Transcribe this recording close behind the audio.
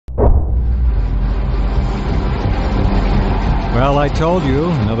Well, I told you,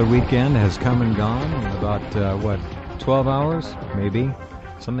 another weekend has come and gone in about, 12 hours, maybe,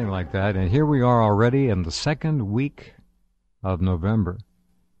 something like that. And here we are already in the second week of November.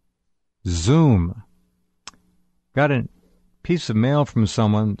 Zoom. Got a piece of mail from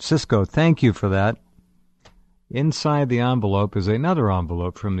someone. Cisco, thank you for that. Inside the envelope is another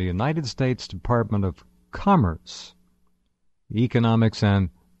envelope from the United States Department of Commerce, the Economics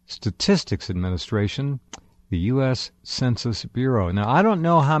and Statistics Administration, the U.S. Census Bureau. Now, I don't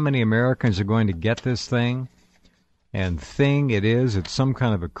know how many Americans are going to get this thing, and thing it is. It's some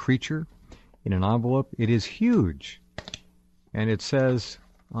kind of a creature in an envelope. It is huge, and it says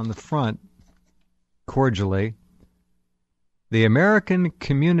on the front, cordially, the American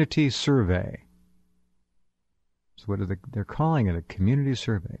Community Survey. So what are they're calling it, a community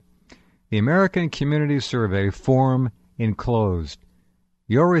survey. The American Community Survey form enclosed.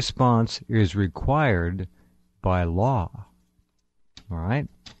 Your response is required by law. All right?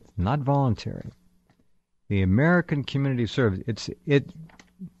 Not voluntary. The American Community Survey,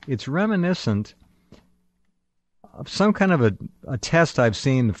 it's reminiscent of some kind of a test I've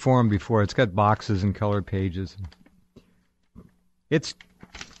seen the form before. It's got boxes and colored pages. It's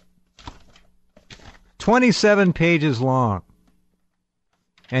 27 pages long.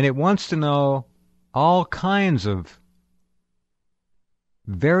 And it wants to know all kinds of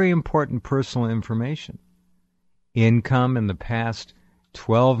very important personal information. Income in the past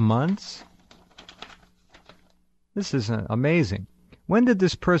 12 months. This is amazing. When did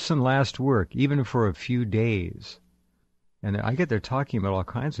this person last work, even for a few days? And I get they're talking about all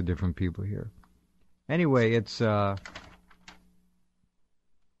kinds of different people here. Anyway, it's I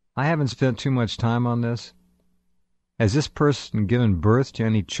haven't spent too much time on this. Has this person given birth to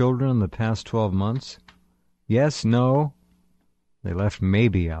any children in the past 12 months? Yes, no. They left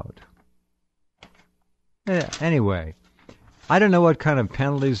maybe out. Anyway, I don't know what kind of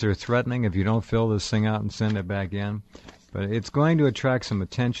penalties they're threatening if you don't fill this thing out and send it back in, but it's going to attract some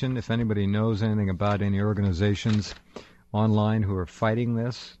attention. If anybody knows anything about any organizations online who are fighting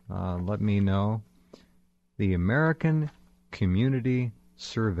this, let me know. The American Community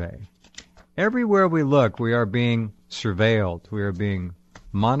Survey. Everywhere we look, we are being surveilled. We are being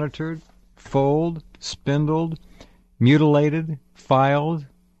monitored, folded, spindled, mutilated, filed,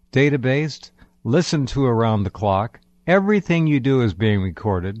 databased, listened to around the clock. Everything you do is being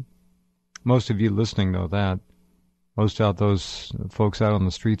recorded. Most of you listening know that. Most of those folks out on the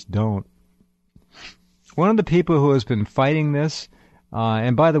streets don't. One of the people who has been fighting this,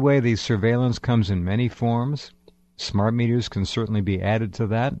 and by the way, the surveillance comes in many forms. Smart meters can certainly be added to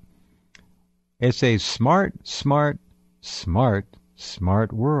that. It's a smart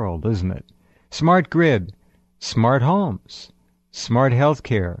world, isn't it? Smart grid, smart homes, smart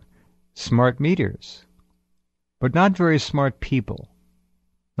healthcare, smart meters, but not very smart people.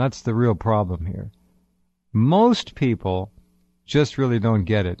 That's the real problem here. Most people just really don't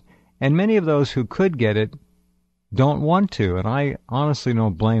get it. And many of those who could get it don't want to, and I honestly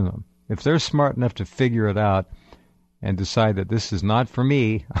don't blame them. If they're smart enough to figure it out and decide that this is not for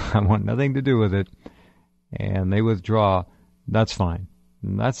me, I want nothing to do with it, and they withdraw, that's fine.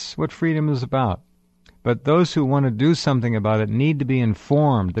 And that's what freedom is about. But those who want to do something about it need to be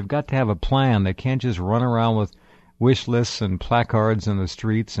informed. They've got to have a plan. They can't just run around with wish lists and placards in the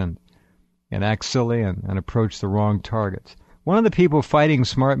streets and act silly and approach the wrong targets. One of the people fighting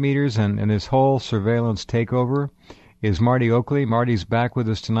smart meters and this whole surveillance takeover is Marti Oakley. Marti's back with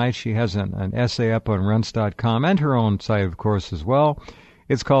us tonight. She has an essay up on rents.com and her own site, of course, as well.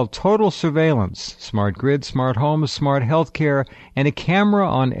 It's called Total Surveillance, Smart Grid, Smart Homes, Smart Healthcare, and a camera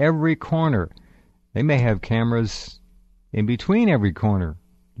on every corner. They may have cameras in between every corner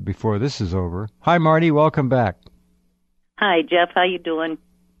before this is over. Hi, Marti. Welcome back. Hi, Jeff. How you doing?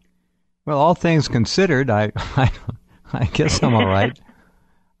 Well, all things considered, I guess I'm all right.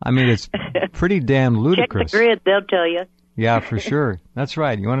 I mean, it's pretty damn ludicrous. Check the grid, they'll tell you. Yeah, for sure. That's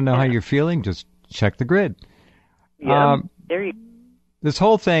right. You want to know how you're feeling? Just check the grid. Yeah, there you go. This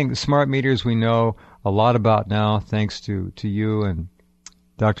whole thing, smart meters, we know a lot about now, thanks to you and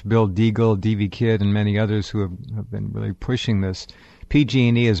Dr. Bill Deagle, DV Kidd, and many others who have been really pushing this.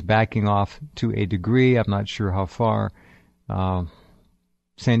 PG&E is backing off to a degree. I'm not sure how far.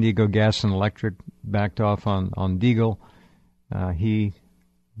 San Diego Gas and Electric backed off on Deagle. He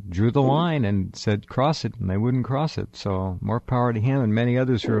drew the line and said cross it, and they wouldn't cross it. So more power to him and many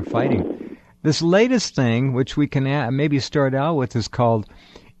others who are fighting. This latest thing, which we can maybe start out with, is called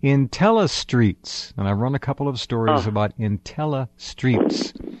IntelliStreets. And I've run a couple of stories about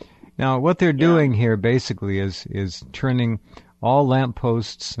IntelliStreets. Now, what they're doing here basically is turning all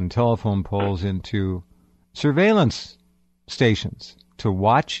lampposts and telephone poles into surveillance stations to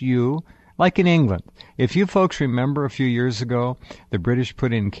watch you, like in England. If you folks remember a few years ago, the British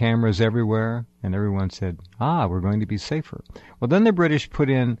put in cameras everywhere, and everyone said, we're going to be safer. Well, then the British put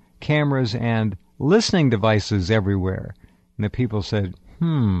in cameras and listening devices everywhere, and the people said,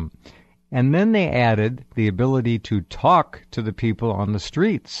 And then they added the ability to talk to the people on the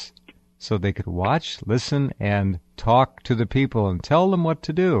streets, so they could watch, listen, and talk to the people and tell them what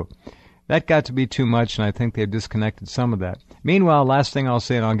to do. That got to be too much, and I think they've disconnected some of that. Meanwhile, last thing I'll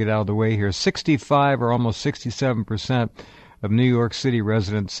say, and I'll get out of the way here, 65 or almost 67% of New York City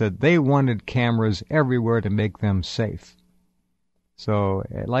residents said they wanted cameras everywhere to make them safe. So,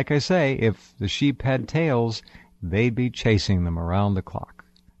 like I say, if the sheep had tails, they'd be chasing them around the clock.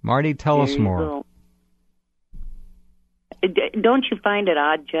 Marty, tell us more. Don't you find it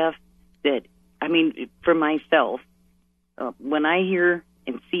odd, Jeff, that, for myself, when I hear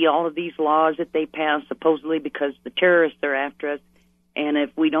and see all of these laws that they pass, supposedly because the terrorists are after us, and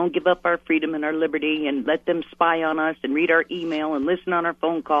if we don't give up our freedom and our liberty and let them spy on us and read our email and listen on our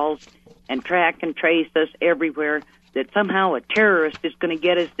phone calls and track and trace us everywhere, that somehow a terrorist is going to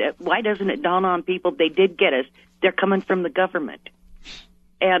get us. Why doesn't it dawn on people they did get us? They're coming from the government.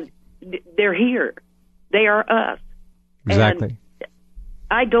 And they're here. They are us. Exactly. And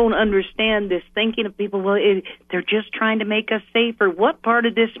I don't understand this thinking of people, they're just trying to make us safer. What part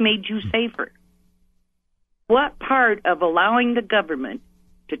of this made you safer? What part of allowing the government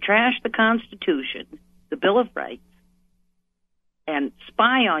to trash the Constitution, the Bill of Rights, and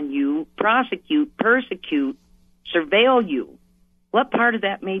spy on you, prosecute, persecute, surveil you, what part of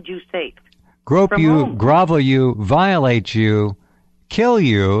that made you safe? Grope you, grovel you, violate you, kill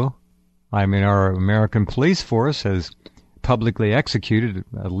you. Our American police force has publicly executed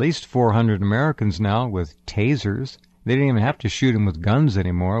at least 400 Americans now with tasers. They didn't even have to shoot them with guns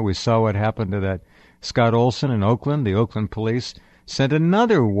anymore. We saw what happened to that Scott Olson in Oakland. The Oakland police sent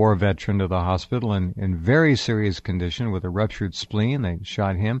another war veteran to the hospital in very serious condition with a ruptured spleen. They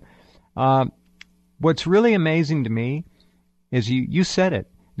shot him. What's really amazing to me is you said it.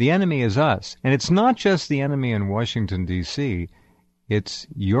 The enemy is us. And it's not just the enemy in Washington, D.C. It's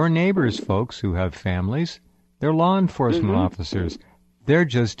your neighbors, folks, who have families. They're law enforcement officers. They're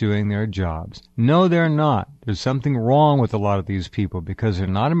just doing their jobs. No, they're not. There's something wrong with a lot of these people because they're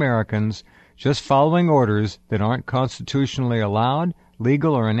not Americans just following orders that aren't constitutionally allowed,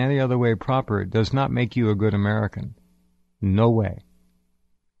 legal, or in any other way proper. It does not make you a good American. No way.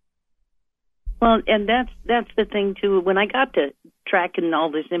 Well, and that's the thing, too. When I got to tracking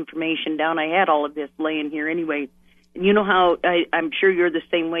all this information down, I had all of this laying here anyway. And you know how I'm sure you're the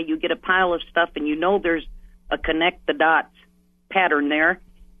same way. You get a pile of stuff, and you know there's a connect the dots pattern there,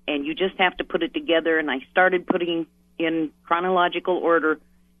 and you just have to put it together. And I started putting in chronological order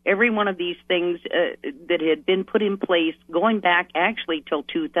every one of these things that had been put in place going back actually till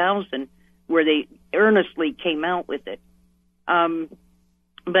 2000, where they earnestly came out with it.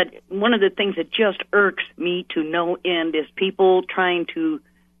 But one of the things that just irks me to no end is people trying to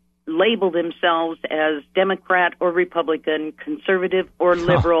label themselves as Democrat or Republican, conservative or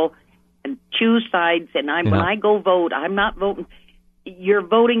liberal, and choose sides. And when I go vote, I'm not voting. You're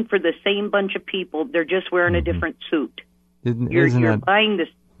voting for the same bunch of people. They're just wearing a different suit. You're buying this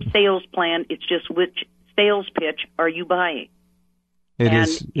sales plan. It's just which sales pitch are you buying? It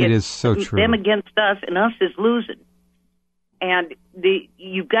is so true. Them against us, and us is losing. And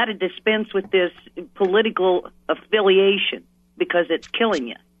you've got to dispense with this political affiliation because it's killing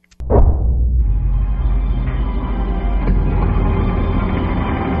you.